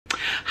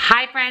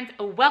Hi friends,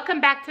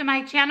 welcome back to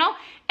my channel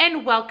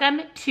and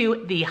welcome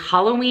to the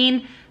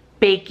Halloween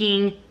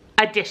baking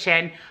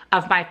edition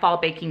of my fall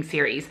baking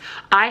series.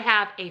 I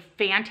have a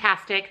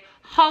fantastic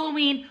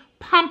Halloween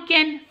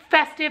pumpkin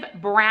festive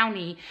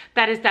brownie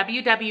that is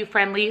WW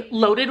friendly,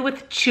 loaded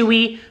with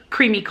chewy,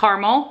 creamy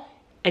caramel.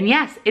 And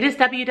yes, it is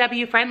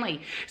WW friendly.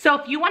 So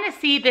if you want to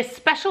see this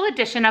special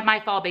edition of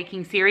my fall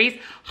baking series,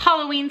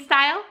 Halloween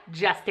style,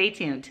 just stay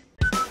tuned.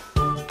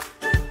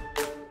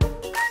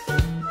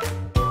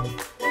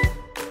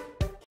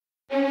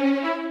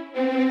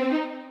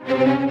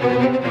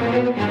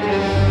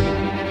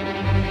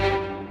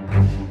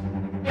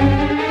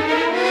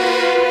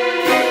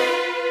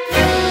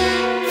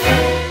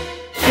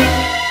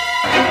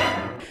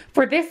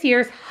 For this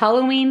year's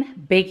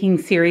Halloween baking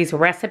series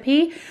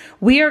recipe,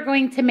 we are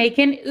going to make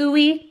an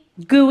ooey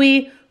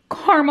gooey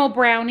caramel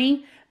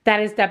brownie that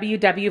is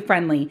WW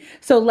friendly.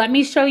 So let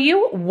me show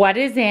you what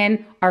is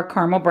in our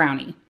caramel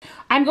brownie.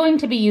 I'm going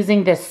to be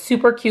using this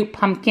super cute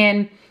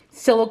pumpkin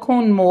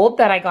silicone mold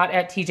that I got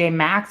at TJ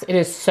Maxx. It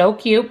is so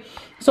cute.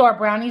 So our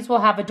brownies will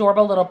have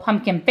adorable little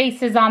pumpkin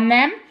faces on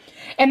them.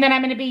 And then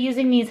I'm going to be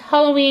using these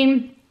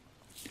Halloween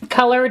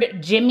colored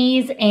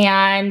jimmies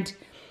and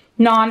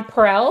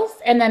nonpareils,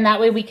 and then that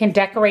way we can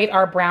decorate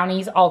our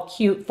brownies all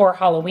cute for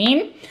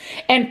Halloween.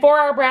 And for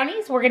our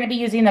brownies, we're going to be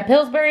using the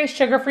Pillsbury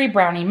sugar-free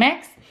brownie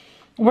mix.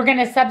 We're going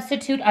to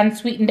substitute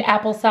unsweetened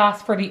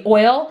applesauce for the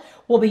oil.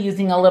 We'll be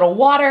using a little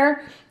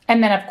water,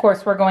 and then of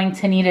course we're going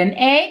to need an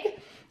egg.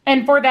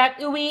 And for that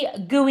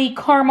ooey gooey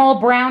caramel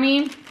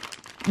brownie,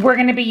 we're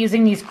going to be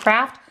using these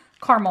Kraft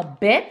caramel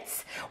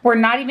bits. We're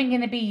not even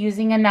going to be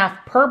using enough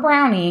per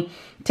brownie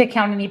to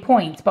count any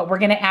points, but we're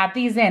going to add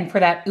these in for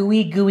that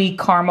ooey gooey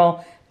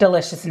caramel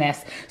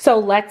deliciousness. So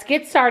let's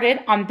get started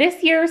on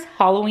this year's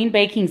Halloween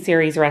baking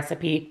series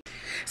recipe.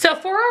 So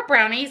for our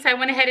brownies, I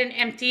went ahead and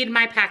emptied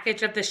my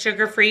package of the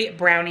sugar-free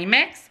brownie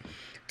mix.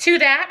 To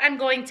that, I'm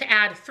going to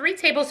add 3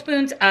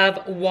 tablespoons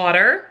of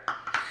water.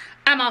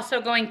 I'm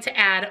also going to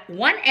add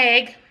 1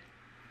 egg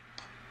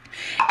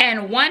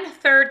and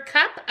 1/3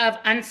 cup of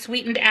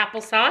unsweetened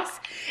applesauce.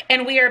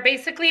 And we are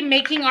basically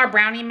making our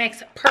brownie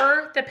mix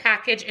per the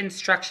package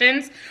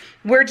instructions.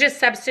 We're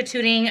just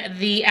substituting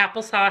the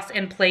applesauce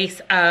in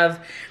place of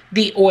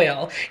the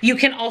oil. You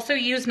can also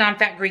use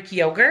non-fat Greek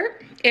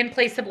yogurt in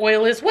place of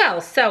oil as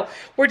well. So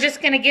we're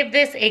just gonna give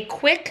this a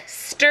quick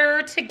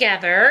stir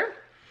together.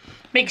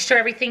 Make sure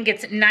everything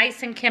gets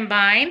nice and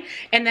combined,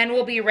 and then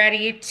we'll be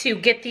ready to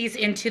get these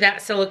into that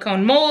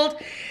silicone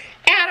mold,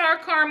 add our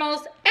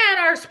caramels, add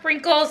our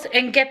sprinkles,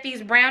 and get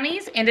these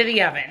brownies into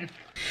the oven.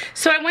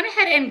 So I went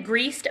ahead and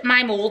greased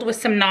my mold with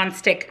some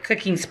nonstick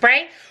cooking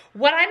spray.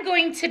 What I'm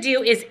going to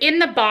do is in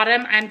the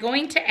bottom, I'm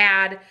going to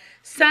add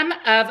some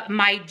of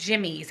my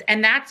jimmies,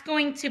 and that's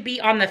going to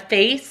be on the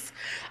face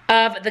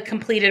of the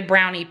completed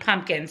brownie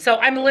pumpkin. So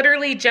I'm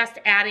literally just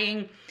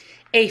adding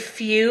a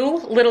few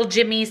little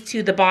jimmies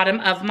to the bottom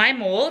of my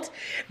mold.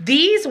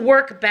 These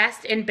work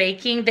best in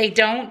baking. They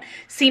don't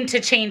seem to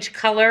change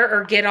color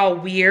or get all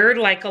weird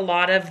like a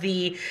lot of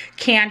the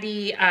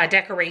candy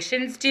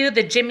decorations do.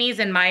 The jimmies,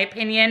 in my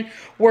opinion,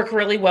 work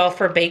really well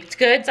for baked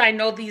goods. I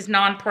know these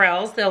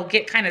nonpareils, they'll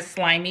get kind of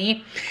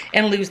slimy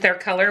and lose their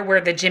color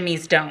where the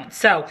jimmies don't.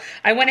 So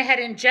I went ahead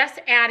and just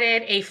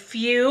added a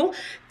few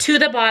to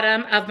the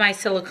bottom of my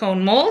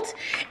silicone mold.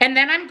 And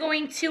then I'm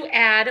going to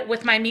add,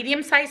 with my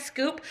medium-sized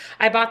scoop,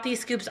 I bought these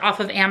scoops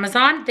off of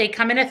Amazon. They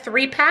come in a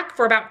 3-pack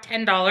for about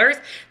 $10.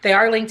 They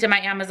are linked in my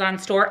Amazon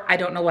store. I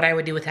don't know what I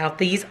would do without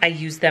these. I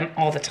use them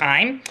all the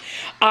time.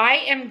 I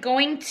am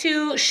going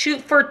to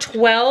shoot for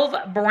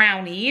 12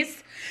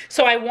 brownies.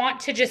 So I want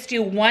to just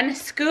do 1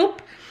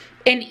 scoop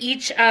in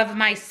each of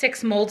my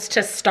 6 molds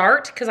to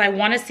start, because I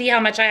want to see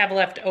how much I have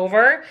left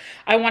over.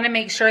 I want to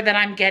make sure that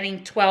I'm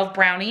getting 12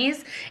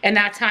 brownies, and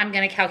that's how I'm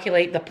going to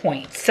calculate the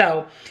points.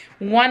 So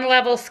 1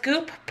 level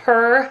scoop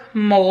per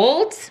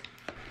mold.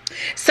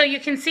 So you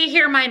can see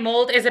here my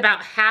mold is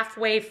about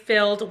halfway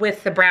filled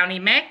with the brownie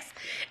mix.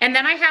 And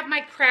then I have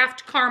my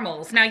Kraft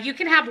caramels. Now you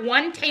can have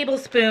 1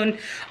 tablespoon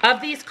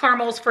of these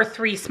caramels for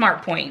 3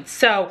 smart points.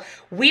 So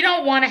we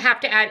don't want to have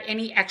to add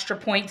any extra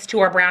points to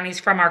our brownies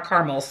from our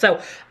caramels.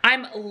 So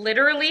I'm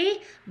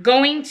literally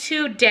going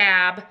to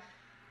dab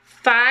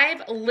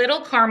 5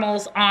 little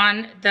caramels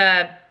on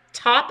the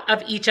top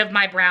of each of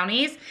my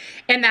brownies,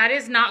 and that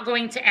is not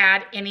going to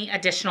add any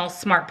additional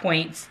smart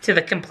points to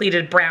the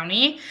completed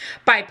brownie.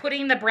 By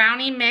putting the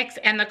brownie mix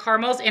and the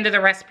caramels into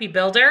the recipe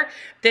builder,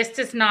 this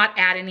does not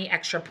add any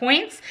extra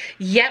points,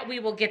 yet we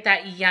will get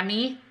that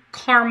yummy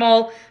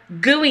caramel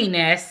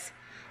gooiness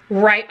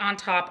right on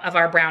top of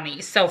our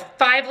brownies. So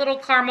 5 little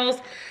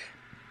caramels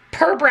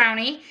per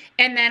brownie,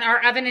 and then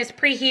our oven is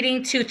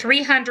preheating to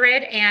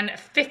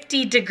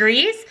 350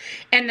 degrees,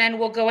 and then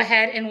we'll go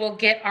ahead and we'll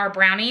get our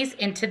brownies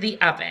into the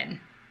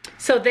oven.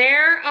 So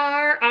there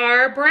are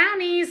our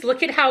brownies.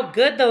 Look at how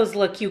good those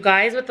look, you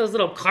guys, with those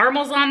little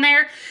caramels on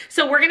there.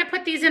 So we're gonna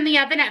put these in the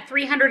oven at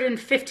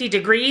 350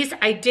 degrees.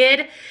 I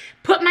did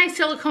put my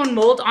silicone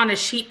mold on a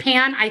sheet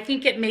pan. I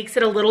think it makes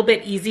it a little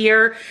bit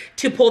easier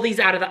to pull these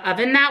out of the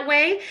oven that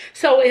way.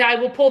 So I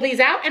will pull these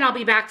out and I'll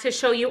be back to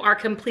show you our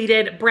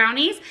completed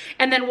brownies,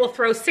 and then we'll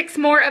throw 6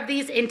 more of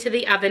these into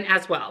the oven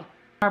as well.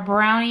 Our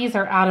brownies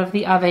are out of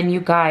the oven, you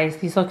guys.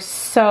 These look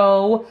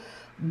so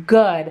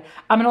good.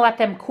 I'm gonna let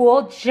them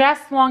cool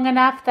just long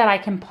enough that I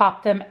can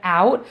pop them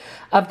out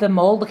of the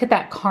mold. Look at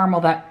that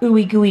caramel, that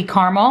ooey gooey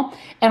caramel.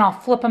 And I'll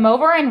flip them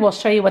over and we'll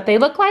show you what they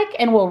look like,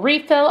 and we'll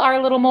refill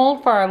our little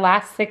mold for our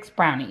last 6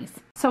 brownies.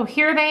 So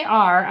here they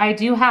are. I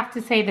do have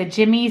to say the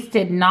jimmies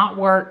did not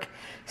work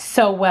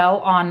so well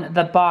on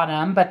the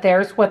bottom, but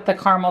there's what the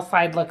caramel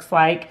side looks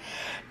like.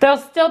 They'll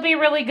still be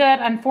really good.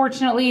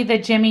 Unfortunately, the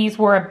jimmies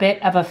were a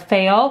bit of a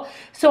fail.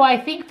 So I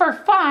think for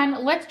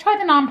fun, let's try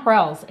the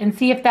nonpareils and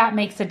see if that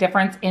makes a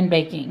difference in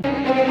baking.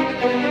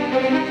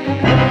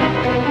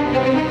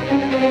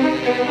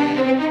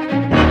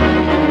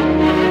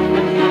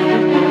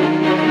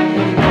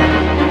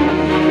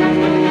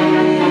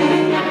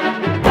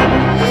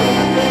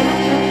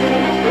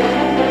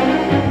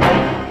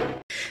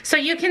 So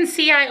you can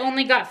see I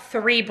only got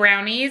 3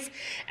 brownies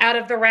out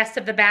of the rest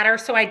of the batter,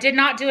 so I did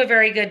not do a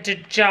very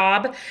good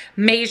job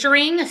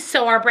measuring.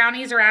 So our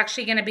brownies are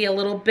actually gonna be a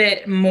little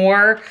bit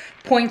more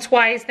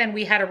points-wise than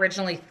we had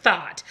originally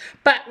thought.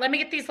 But let me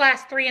get these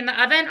last 3 in the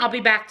oven. I'll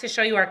be back to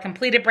show you our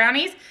completed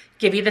brownies,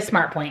 give you the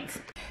smart points.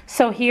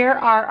 So here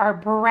are our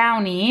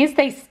brownies.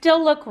 They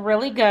still look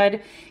really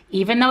good.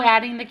 Even though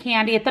adding the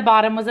candy at the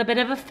bottom was a bit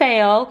of a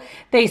fail,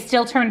 they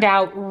still turned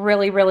out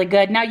really, really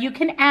good. Now you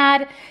can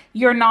add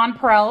your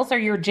nonpareils or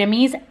your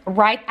jimmies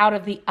right out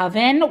of the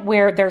oven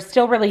where they're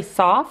still really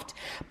soft,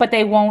 but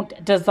they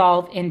won't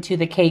dissolve into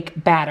the cake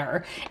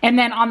batter. And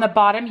then on the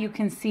bottom, you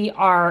can see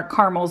our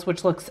caramels,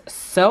 which looks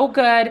so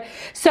good.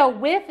 So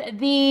with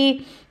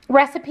the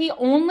recipe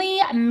only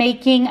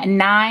making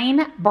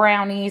 9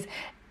 brownies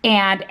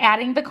and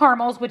adding the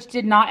caramels, which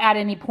did not add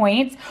any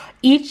points,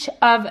 each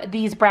of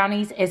these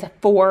brownies is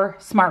 4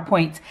 smart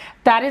points.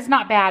 That is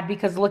not bad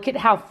because look at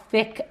how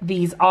thick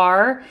these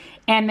are,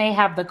 and they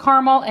have the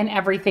caramel and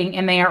everything,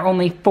 and they are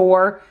only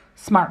 4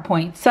 smart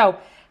points. So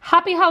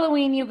happy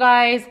Halloween, you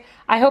guys.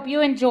 I hope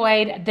you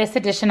enjoyed this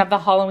edition of the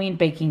Halloween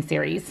baking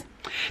series.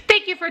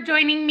 Thank you for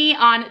joining me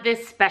on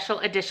this special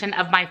edition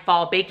of my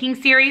fall baking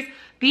series,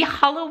 the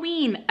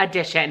Halloween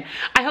edition.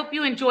 I hope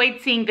you enjoyed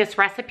seeing this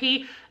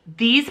recipe.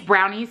 These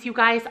brownies, you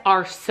guys,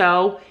 are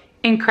so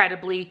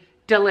incredibly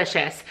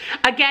delicious.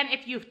 Again,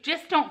 if you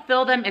just don't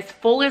fill them as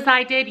full as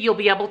I did, you'll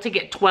be able to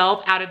get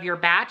 12 out of your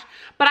batch,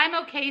 but I'm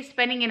okay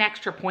spending an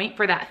extra point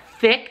for that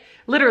thick,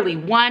 literally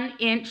 1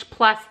 inch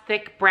plus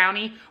thick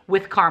brownie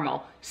with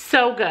caramel.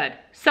 So good.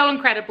 So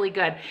incredibly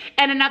good.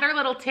 And another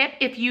little tip,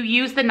 if you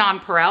use the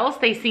nonpareils,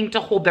 they seem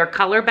to hold their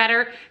color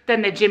better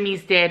than the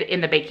jimmies did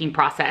in the baking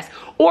process.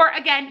 Or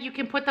again, you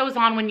can put those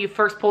on when you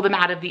first pull them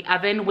out of the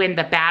oven when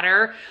the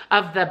batter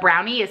of the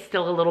brownie is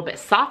still a little bit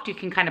soft. You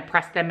can kind of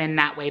press them in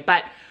that way.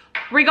 But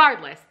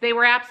regardless, they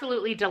were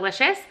absolutely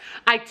delicious.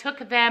 I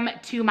took them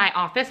to my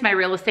office, my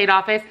real estate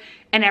office,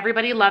 and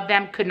everybody loved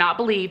them, could not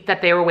believe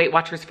that they were Weight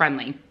Watchers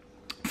friendly.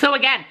 So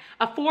again,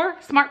 a 4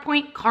 smart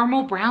point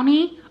caramel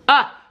brownie,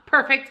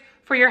 perfect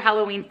for your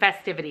Halloween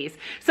festivities.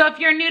 So if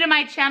you're new to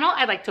my channel,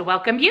 I'd like to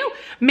welcome you.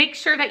 Make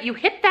sure that you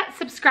hit that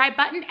subscribe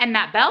button and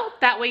that bell.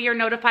 That way you're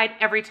notified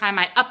every time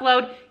I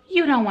upload.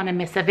 You don't want to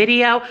miss a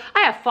video. I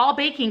have fall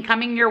baking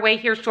coming your way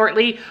here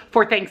shortly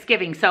for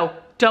Thanksgiving, so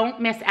don't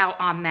miss out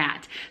on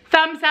that.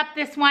 Thumbs up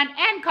this one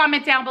and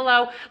comment down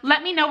below.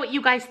 Let me know what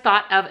you guys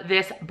thought of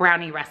this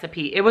brownie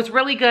recipe. It was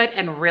really good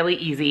and really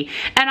easy.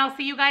 And I'll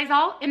see you guys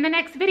all in the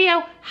next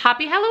video.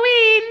 Happy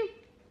Halloween!